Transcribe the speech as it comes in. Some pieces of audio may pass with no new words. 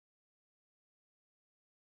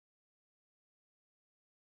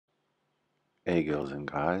Hey girls and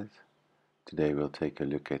guys, today we'll take a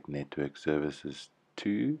look at Network Services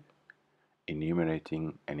 2,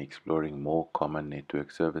 enumerating and exploring more common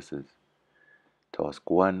network services. Task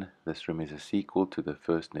 1, this room is a sequel to the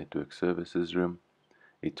first Network Services room.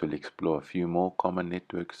 It will explore a few more common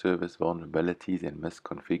network service vulnerabilities and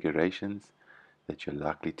misconfigurations that you're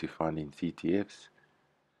likely to find in CTFs.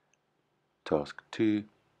 Task 2,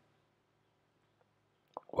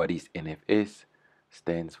 what is NFS?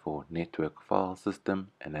 Stands for Network File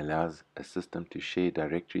System and allows a system to share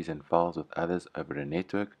directories and files with others over a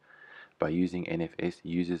network. By using NFS,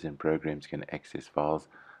 users and programs can access files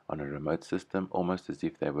on a remote system almost as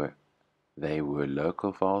if they were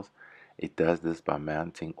local files. It does this by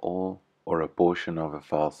mounting all or a portion of a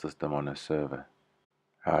file system on a server.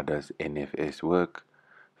 How does NFS work?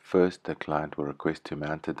 First, the client will request to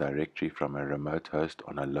mount a directory from a remote host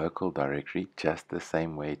on a local directory, just the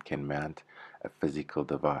same way it can mount a physical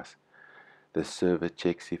device. The server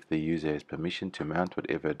checks if the user has permission to mount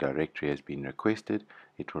whatever directory has been requested.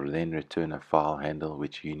 It will then return a file handle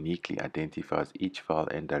which uniquely identifies each file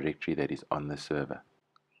and directory that is on the server.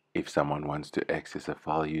 If someone wants to access a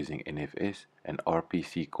file using NFS, an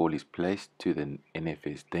RPC call is placed to the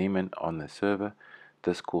NFS daemon on the server.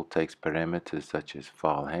 This call takes parameters such as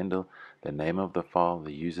file handle, the name of the file,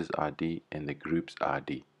 the user's ID, and the group's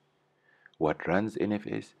ID. What runs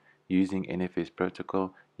NFS? Using NFS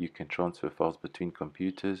protocol, you can transfer files between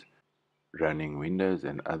computers running Windows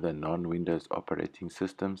and other non-Windows operating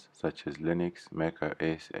systems such as Linux,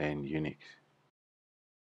 MacOS, and UNIX.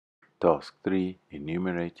 Task 3,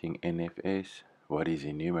 enumerating NFS. What is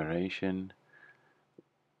enumeration?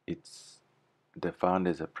 It's defined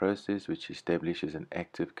as a process which establishes an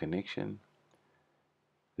active connection.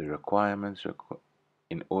 The requirements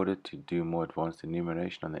in order to do more advanced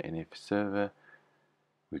enumeration on the NFS server,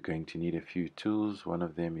 we're going to need a few tools. One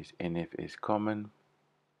of them is NFS Common.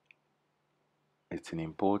 It's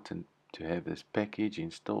important to have this package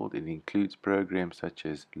installed. It includes programs such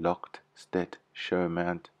as locked, stat, show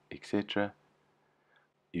mount, etc.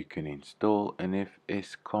 You can install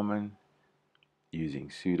NFS Common using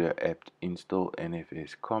sudo apt install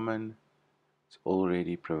NFS Common. It's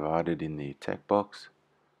already provided in the attack box.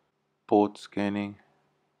 Port scanning,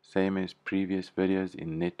 same as previous videos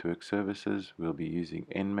in network services, we'll be using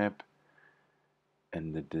Nmap,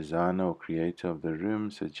 and the designer or creator of the room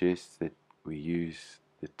suggests that we use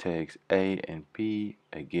the tags A and P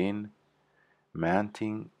again.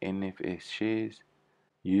 Mounting NFS shares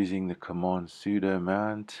using the command sudo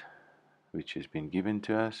mount, which has been given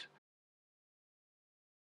to us.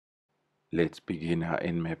 Let's begin our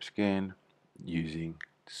Nmap scan using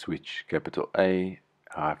switch capital A,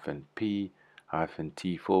 -P,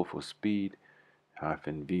 -T4 for speed,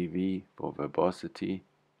 -VV for verbosity,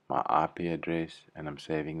 my IP address, and I'm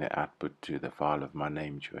saving the output to the file of my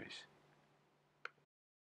name choice.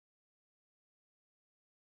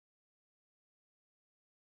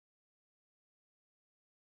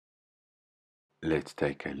 Let's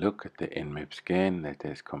take a look at the Nmap scan that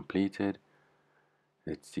has completed.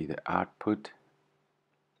 Let's see the output.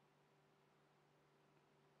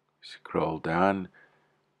 Scroll down.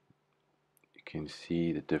 You can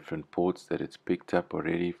see the different ports that it's picked up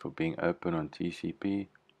already for being open on TCP.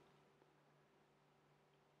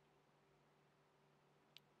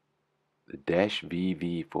 The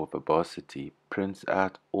 -VV for verbosity prints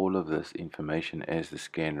out all of this information as the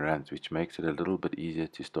scan runs, which makes it a little bit easier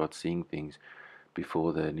to start seeing things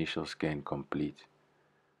before the initial scan completes.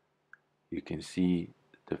 You can see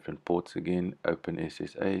different ports again: Open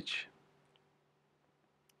SSH,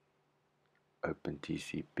 Open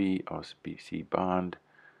TCP, RPC bind.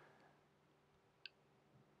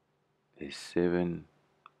 There's 7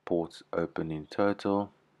 ports open in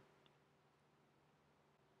total.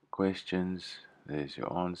 Questions, there's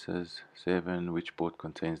your answers. 7, which port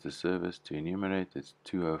contains the service to enumerate? It's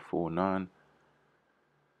 2049,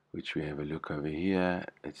 which we have a look over here.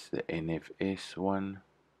 It's the NFS one.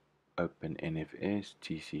 Open NFS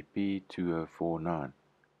TCP 2049.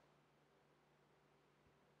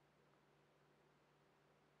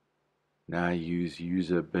 Now use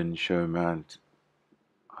user bin show mount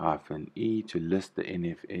 -E to list the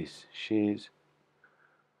NFS shares.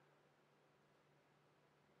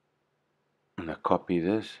 I'm going to copy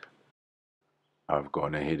this. I've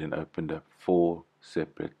gone ahead and opened up 4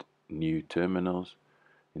 separate new terminals.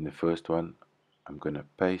 In the first one, I'm going to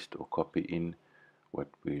paste or copy in what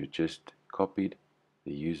we just copied,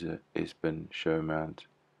 the user sbin show mount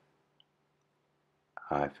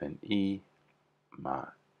 -E, my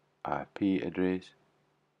IP address,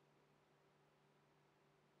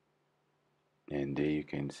 and there you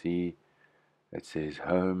can see it says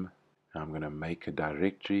home. Now I'm going to make a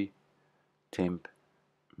directory, temp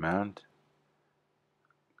mount.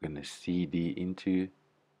 I'm going to cd into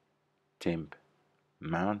temp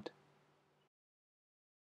mount.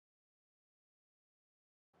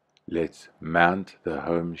 Let's mount the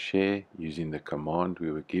home share using the command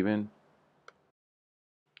we were given.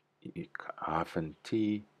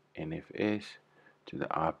 -t NFS to the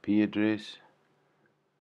IP address,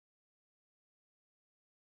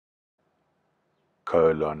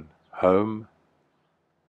 :home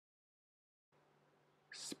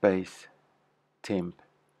space temp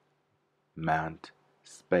mount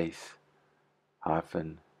space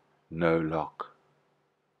 -no lock.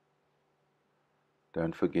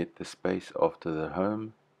 Don't forget the space after the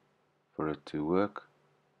home for it to work.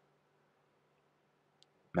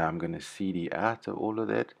 Now I'm going to cd out of all of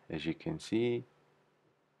that, as you can see.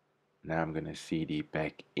 Now I'm going to cd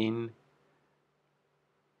back in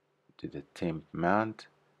to the temp mount,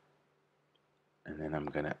 and then I'm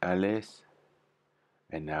going to ls,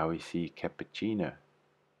 and now we see cappuccino.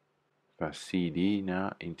 If I cd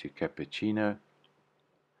now into cappuccino,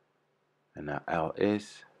 and now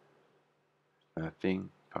ls,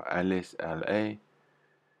 nothing. For ls la,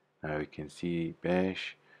 now we can see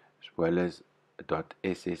bash as well as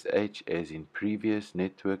 .ssh as in previous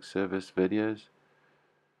network service videos.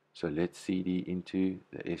 So let's cd into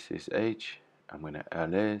the SSH. I'm going to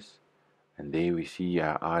ls, and there we see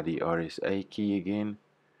our IDRSA key again.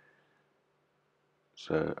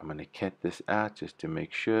 So I'm going to cat this out just to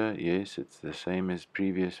make sure. Yes, it's the same as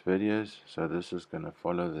previous videos. So this is going to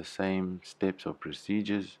follow the same steps or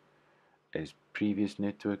procedures as previous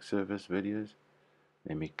network service videos.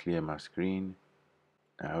 Let me clear my screen.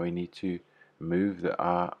 Now we need to move the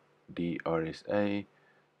IDRSA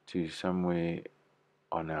to somewhere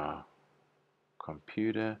on our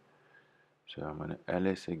computer. So I'm going to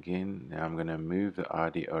ls again. Now I'm going to move the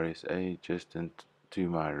IDRSA just into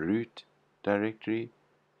my root directory.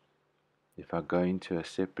 If I go into a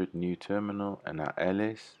separate new terminal and I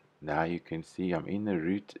ls, now you can see I'm in the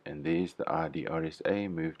root and there's the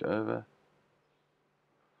IDRSA moved over.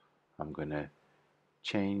 I'm going to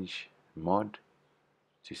change mod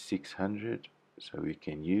to 600 so we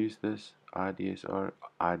can use this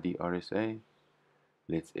IDRSA.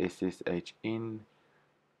 Let's SSH in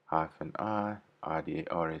 -I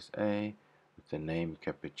IDRSA with the name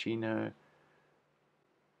cappuccino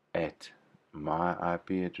at my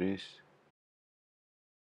IP address.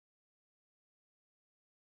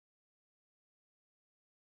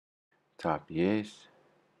 Type yes,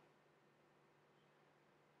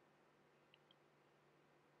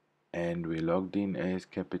 and we logged in as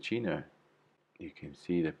cappuccino. You can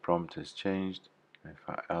see the prompt has changed. If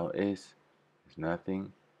I ls, there's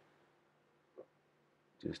nothing.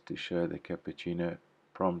 Just to show the cappuccino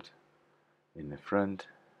prompt in the front.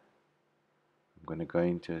 I'm going to go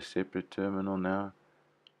into a separate terminal now.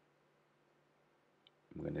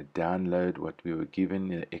 I'm going to download what we were given,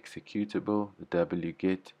 the executable, the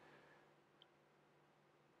wget,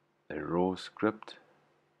 the raw script.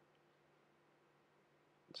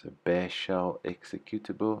 It's a bash shell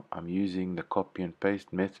executable. I'm using the copy and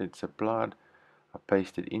paste method supplied. I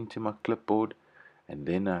paste it into my clipboard and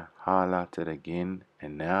then I highlight it again,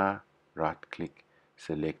 and now right click,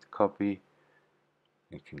 select copy.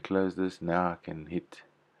 You can close this. Now I can hit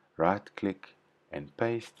right click and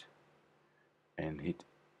paste and hit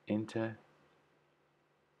enter.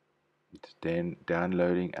 It's then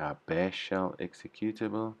downloading our bash shell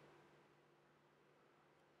executable.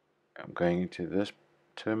 I'm going into this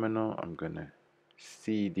terminal. I'm going to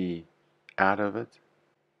cd out of it.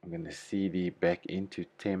 I'm going to cd back into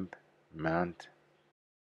temp mount,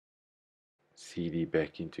 cd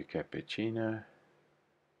back into cappuccino,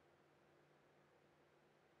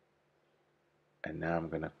 and now I'm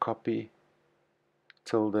going to copy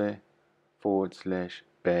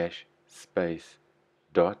 ~bash space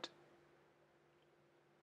dot.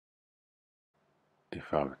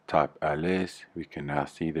 If I type ls, we can now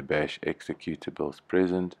see the bash executables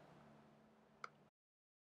present.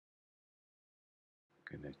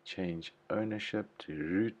 I'm going to change ownership to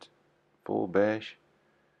root for bash,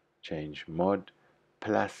 change mod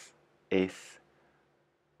 +s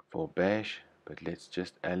for bash, but let's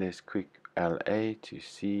just ls quick la to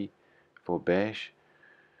see for bash.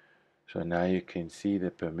 So now you can see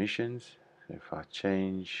the permissions. If I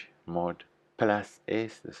change mod +s,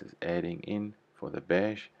 this is adding in for the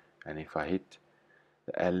bash, and if I hit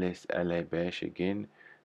the ls la bash again,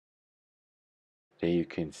 there you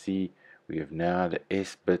can see we have now the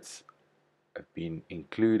s bits have been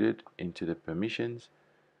included into the permissions.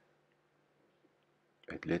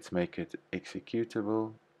 But let's make it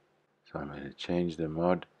executable. So I'm going to change the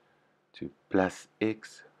mod to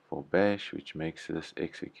 +X for bash, which makes this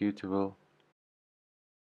executable.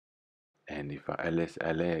 And if I ls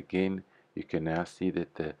la again, you can now see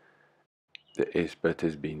that the S bit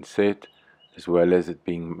has been set, as well as it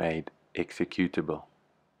being made executable.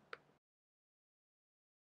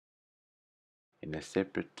 In a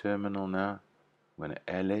separate terminal now, I'm going to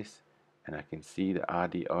ls, and I can see the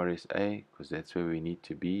IDRSA, because that's where we need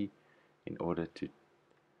to be in order to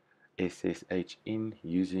SSH in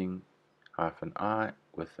using -I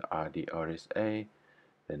with the IDRSA,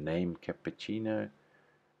 the name cappuccino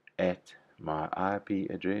at my IP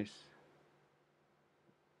address,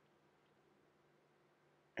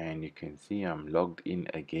 and you can see I'm logged in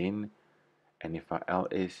again. And if I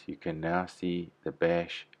ls, you can now see the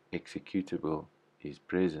bash executable is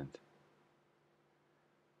present.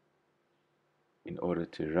 In order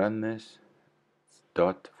to run this,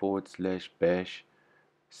 /bash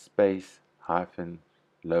space hyphen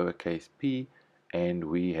lowercase p, and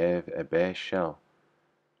we have a bash shell.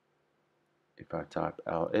 If I type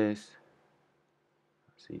ls,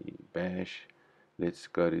 see bash, let's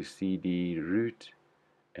go to cd root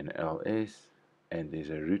and ls, and there's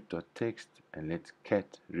a root.txt, and let's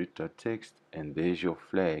cat root.txt, and there's your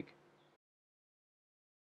flag.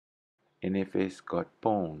 NFS got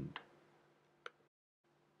pwned.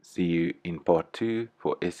 See you in part 2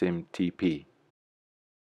 for SMTP.